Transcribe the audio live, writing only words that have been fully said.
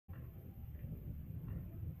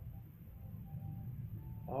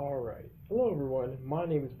Alright. Hello everyone, my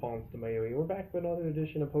name is Palms Tamayo, and we're back with another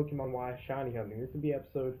edition of Pokemon Y Shiny Hunting. This will be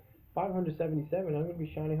episode 577. I'm going to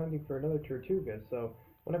be shiny hunting for another Tirtouga, so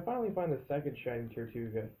when I finally find the second shiny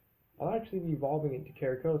Tirtouga, I'll actually be evolving it to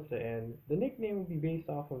Caracosta, and the nickname will be based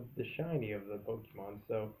off of the shiny of the Pokemon.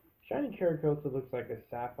 So, shiny Caracosta looks like a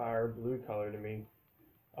sapphire blue color to me.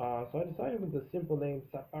 So I decided with the simple name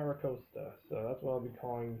Sapphire Costa, so that's what I'll be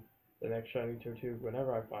calling the next shiny Tirtouga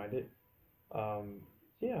whenever I find it. Um,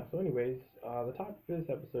 so anyways, the topic for this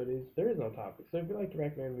episode is there is no topic. So if you'd like to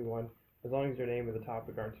recommend me one, as long as your name and the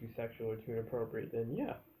topic aren't too sexual or too inappropriate, then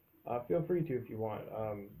yeah, feel free to if you want.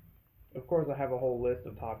 Of course, I have a whole list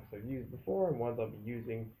of topics I've used before and ones I'll be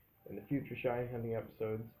using in the future shiny hunting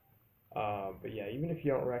episodes. But yeah, even if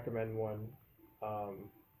you don't recommend one, um,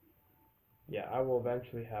 yeah, I will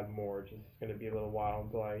eventually have more. Just it's going to be a little while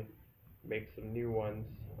until I make some new ones.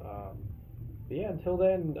 But yeah, until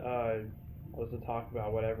then, was to talk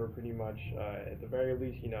about whatever, pretty much. At the very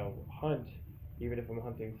least, hunt, even if I'm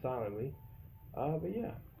hunting silently. But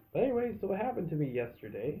yeah. But anyway, so what happened to me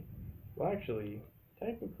yesterday? Well, actually,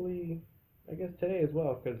 technically, I guess today as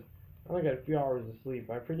well, because I only got a few hours of sleep.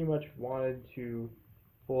 I pretty much wanted to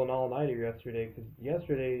pull an all-nighter yesterday, because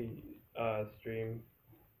yesterday stream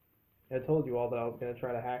I told you all that I was gonna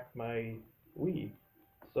try to hack my Wii.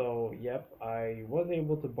 So, yep, I was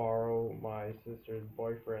able to borrow my sister's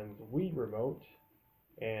boyfriend's Wii remote,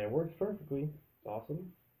 and it works perfectly. It's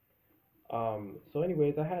awesome. So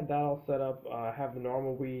anyways, I had that all set up. I have the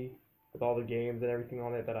normal Wii with all the games and everything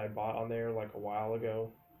on it that I bought on there like a while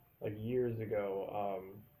ago, like years ago.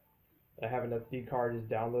 I have an SD card, just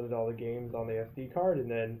downloaded all the games on the SD card, and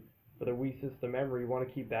then for the Wii system memory, you want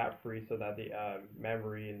to keep that free so that the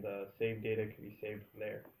memory and the save data can be saved from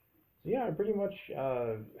there. So yeah, I pretty much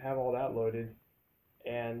have all that loaded.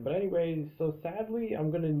 But anyways, so sadly,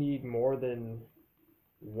 I'm gonna need more than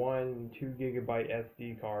one 2 GB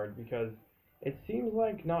SD card because it seems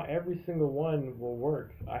like not every single one will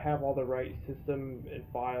work. I have all the right system and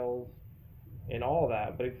files and all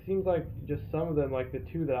that, but it seems like just some of them, like the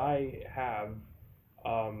two that I have,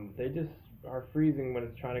 they just are freezing when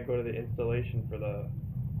it's trying to go to the installation for the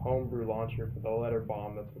homebrew launcher for the letter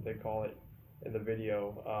bomb. That's what they call it in the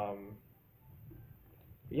video.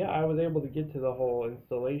 Yeah, I was able to get to the whole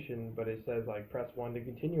installation, but it says like press one to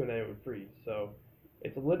continue, and then it would freeze. So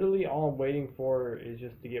it's literally all I'm waiting for is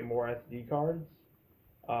just to get more SD cards.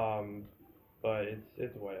 Um, but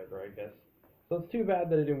it's whatever, I guess. So it's too bad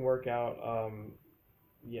that it didn't work out.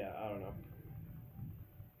 Yeah, I don't know.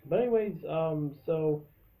 But anyways, so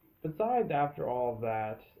besides after all of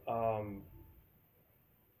that,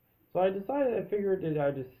 so I decided, I figured that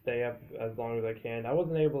I'd just stay up as long as I can. I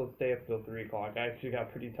wasn't able to stay up till 3 o'clock. I actually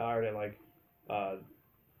got pretty tired at like uh,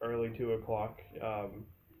 early 2 o'clock.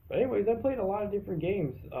 But anyways, I played a lot of different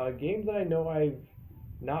games. Games that I know I've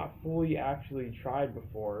not fully actually tried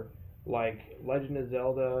before, like Legend of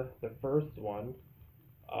Zelda, the first one,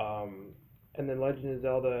 um, and then Legend of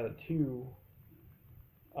Zelda 2,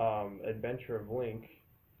 Adventure of Link,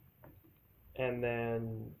 and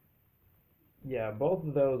then yeah, both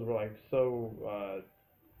of those were like so.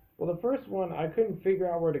 Well, the first one I couldn't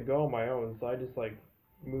figure out where to go on my own, so I just like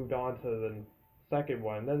moved on to the second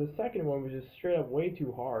one. Then the second one was just straight up way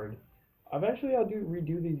too hard. Eventually, I'll do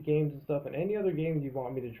redo these games and stuff, and any other games you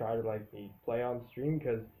want me to try to like me play on stream,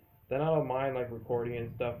 because then I don't mind like recording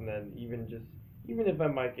and stuff, and then even if I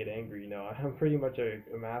might get angry, I'm pretty much a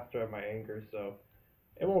master of my anger, so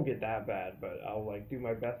it won't get that bad. But I'll like do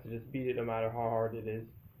my best to just beat it no matter how hard it is.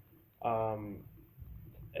 Um,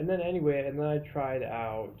 and then I tried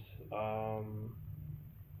out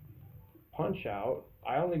Punch Out.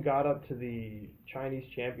 I only got up to the Chinese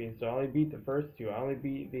champion, so I only beat the first two. I only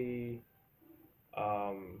beat the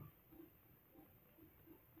um,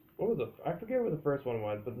 what was the I forget what the first one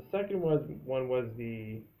was, but the second one was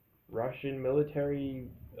the Russian military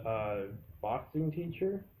uh, boxing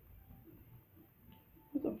teacher.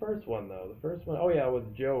 What was the first one though? The first one, oh yeah, it was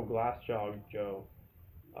Joe Glassjaw Joe.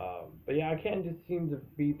 But yeah, I can't just seem to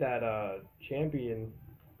beat that champion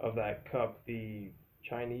of that cup, the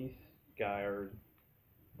Chinese guy, or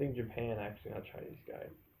I think Japan actually, not Chinese guy.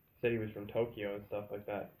 Said he was from Tokyo and stuff like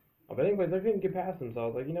that. But anyways, I couldn't get past him, so I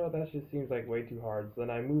was like, you know what, that just seems like way too hard. So then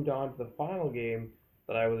I moved on to the final game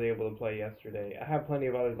that I was able to play yesterday. I have plenty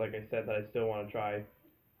of others, like I said, that I still want to try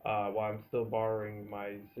while I'm still borrowing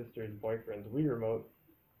my sister's boyfriend's Wii remote.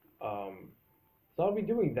 Um, so I'll be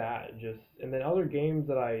doing that and then other games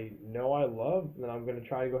that I know I love, and then I'm gonna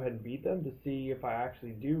try to go ahead and beat them to see if I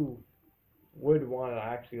actually would want to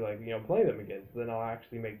actually like play them again. So then I'll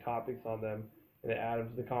actually make topics on them and then add them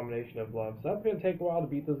to the combination of love. So that's gonna take a while to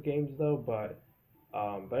beat those games though, but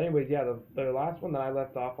But anyways, yeah, the last one that I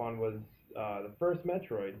left off on was the first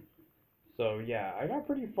Metroid. So yeah, I got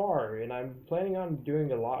pretty far, and I'm planning on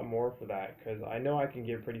doing a lot more for that because I know I can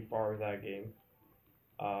get pretty far with that game.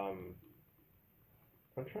 Um,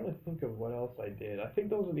 I'm trying to think of what else I did. I think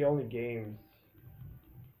those are the only games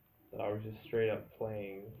that I was just straight up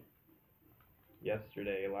playing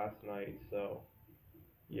yesterday, last night. So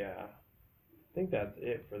yeah, I think that's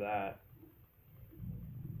it for that.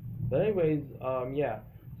 But anyways, yeah.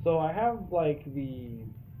 So I have like the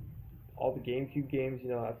all the GameCube games,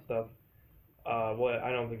 that stuff. Well,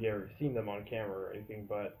 I don't think you ever seen them on camera or anything,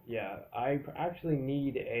 but yeah, I actually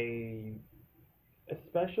need a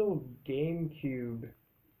special GameCube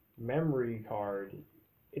memory card.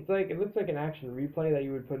 It looks like an action replay that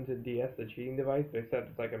you would put into DS, the cheating device, but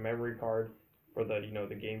except it's like a memory card for the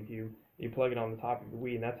GameCube. You plug it on the top of your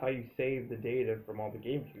Wii, and that's how you save the data from all the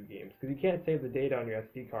GameCube games. Because you can't save the data on your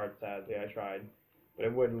SD card. Sadly, I tried, but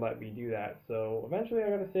it wouldn't let me do that. So eventually, I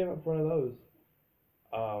gotta save up for one of those.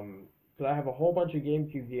 Because I have a whole bunch of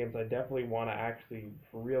GameCube games I definitely want to actually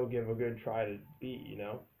for real give a good try to beat,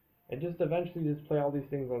 and just eventually just play all these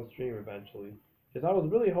things on stream eventually. Because I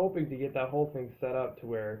was really hoping to get that whole thing set up to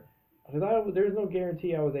where, because there's no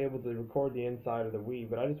guarantee I was able to record the inside of the Wii,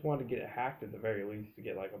 but I just wanted to get it hacked at the very least to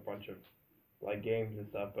get like a bunch of like games and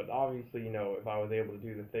stuff. But obviously, if I was able to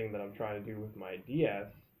do the thing that I'm trying to do with my DS,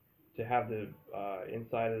 to have the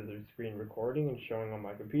inside of the screen recording and showing on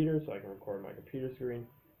my computer, so I can record my computer screen,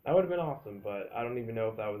 that would have been awesome. But I don't even know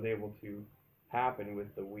if that was able to happen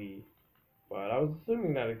with the Wii. But I was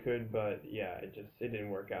assuming that it could, but yeah, it didn't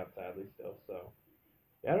work out sadly still. So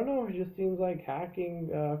yeah, I don't know. It just seems like hacking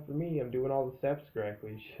for me. I'm doing all the steps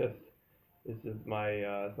correctly. It's just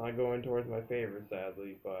it's not going towards my favor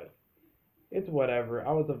sadly, but it's whatever.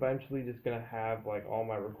 I was eventually just gonna have like all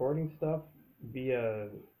my recording stuff via.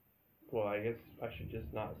 Well, I guess I should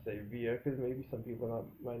just not say via because maybe some people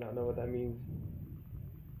might not know what that means.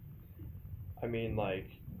 I mean, like,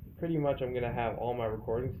 pretty much I'm gonna have all my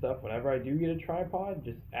recording stuff whenever I do get a tripod,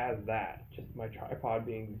 just as that. Just my tripod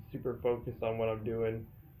being super focused on what I'm doing,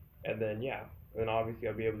 and then yeah, and then obviously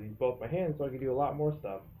I'll be able to use both my hands so I can do a lot more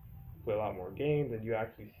stuff, play a lot more games, and you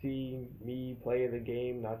actually see me play the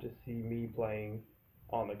game, not just see me playing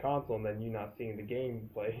on the console and then you not seeing the game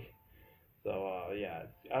play. So yeah,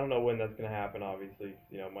 I don't know when that's gonna happen. Obviously,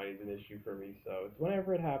 money's an issue for me, so it's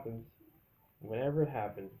whenever it happens. Whenever it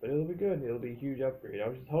happens, but it'll be good. It'll be a huge upgrade. I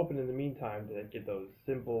was just hoping in the meantime to get those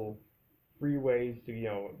simple, free ways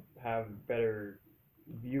to have better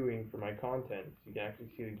viewing for my content, so you can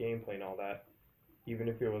actually see the gameplay and all that, even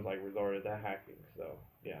if it was like resorted to hacking. So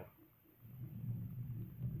yeah,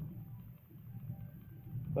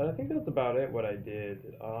 but I think that's about it. What I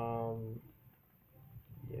did.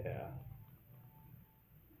 Yeah.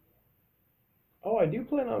 Oh, I do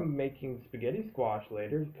plan on making spaghetti squash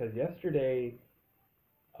later because yesterday,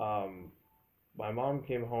 um, my mom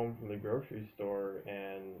came home from the grocery store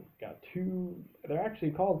and got two. They're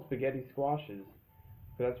actually called spaghetti squashes.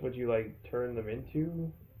 So that's what you like turn them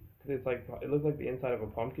into. Cause it's like it looks like the inside of a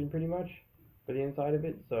pumpkin pretty much, for the inside of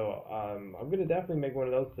it. So I'm gonna definitely make one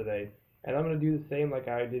of those today, and I'm gonna do the same like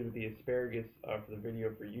I did with the asparagus for the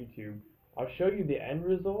video for YouTube. I'll show you the end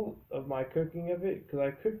result of my cooking of it because I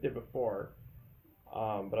cooked it before.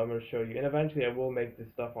 But I'm gonna show you, and eventually I will make this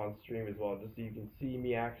stuff on stream as well, just so you can see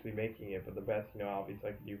me actually making it. But the best, obviously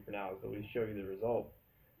I can do for now is at least show you the result.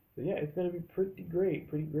 So yeah, it's gonna be pretty great,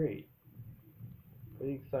 pretty great.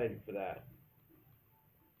 Pretty excited for that.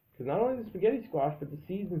 Because not only the spaghetti squash, but the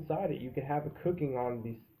seeds inside it, you can have it cooking on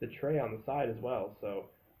the tray on the side as well. So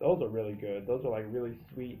those are really good. Those are like really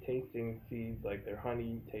sweet tasting seeds, like they're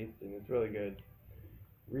honey tasting. It's really good,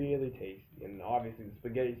 really tasty. And obviously the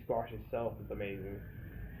spaghetti squash itself is amazing.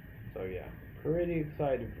 So yeah, pretty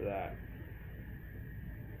excited for that.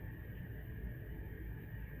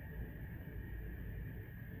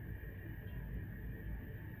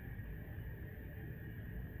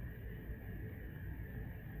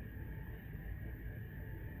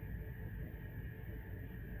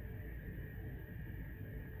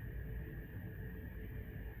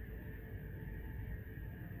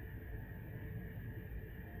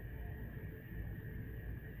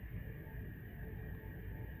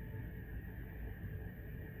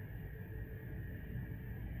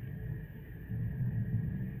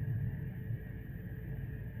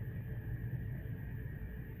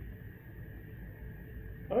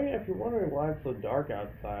 Oh yeah, if you're wondering why it's so dark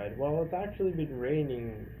outside, well, it's actually been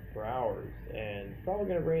raining for hours, and it's probably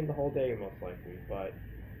gonna rain the whole day most likely. But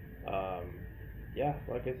um, yeah,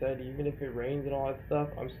 like I said, even if it rains and all that stuff,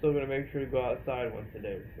 I'm still gonna make sure to go outside once a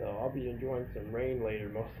day. So I'll be enjoying some rain later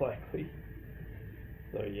most likely.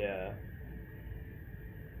 So yeah.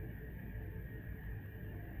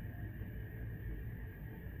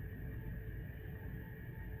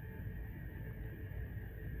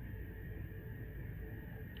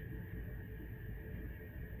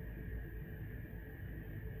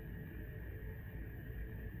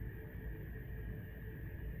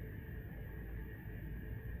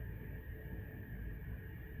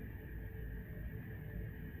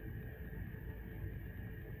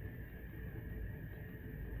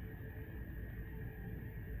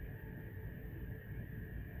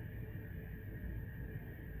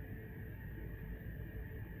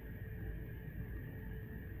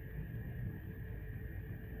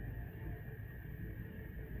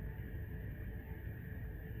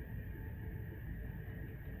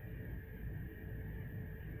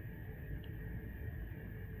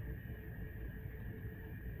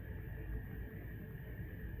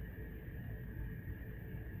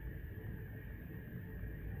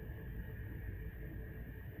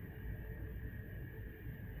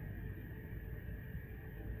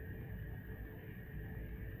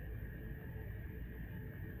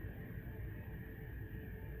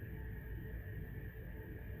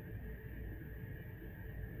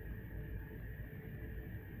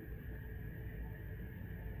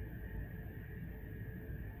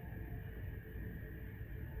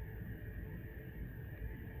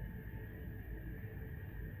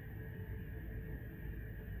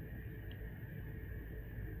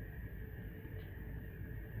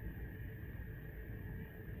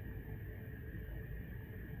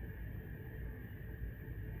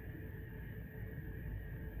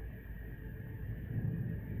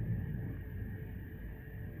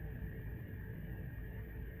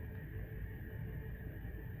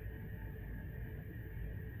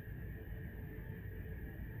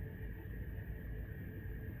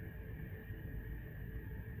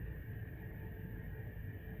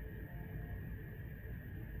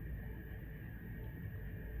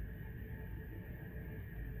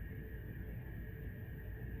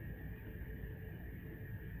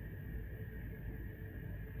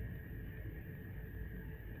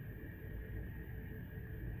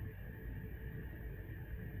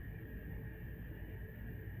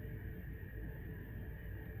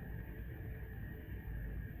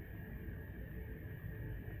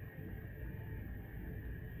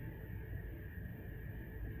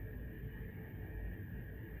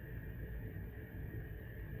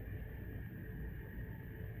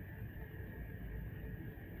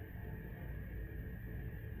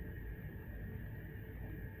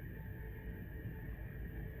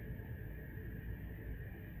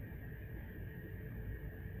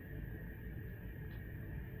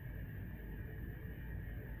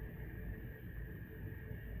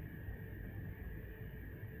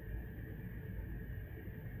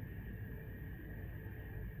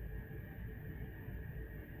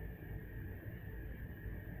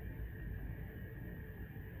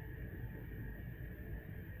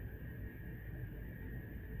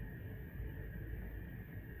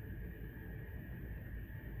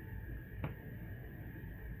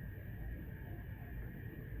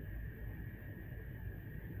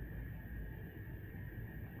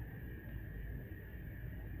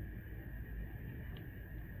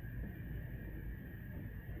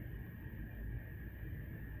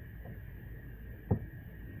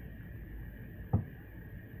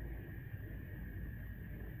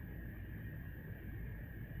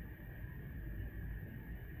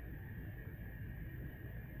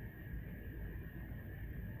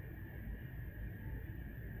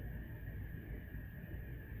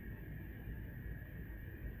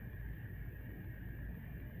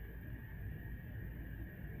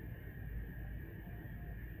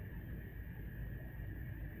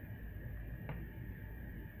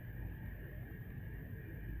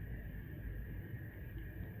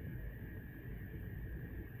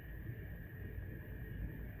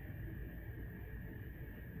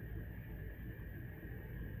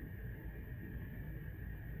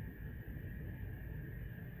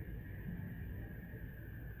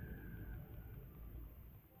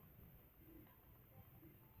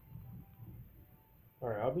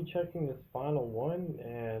 Alright, I'll be checking this final one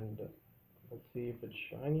and let's see if it's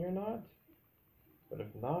shiny or not. But if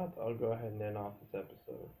not, I'll go ahead and end off this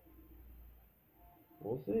episode.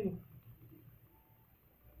 We'll see.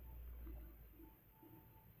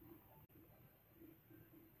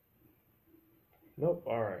 Nope,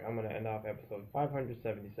 alright, I'm gonna end off episode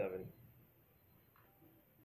 577.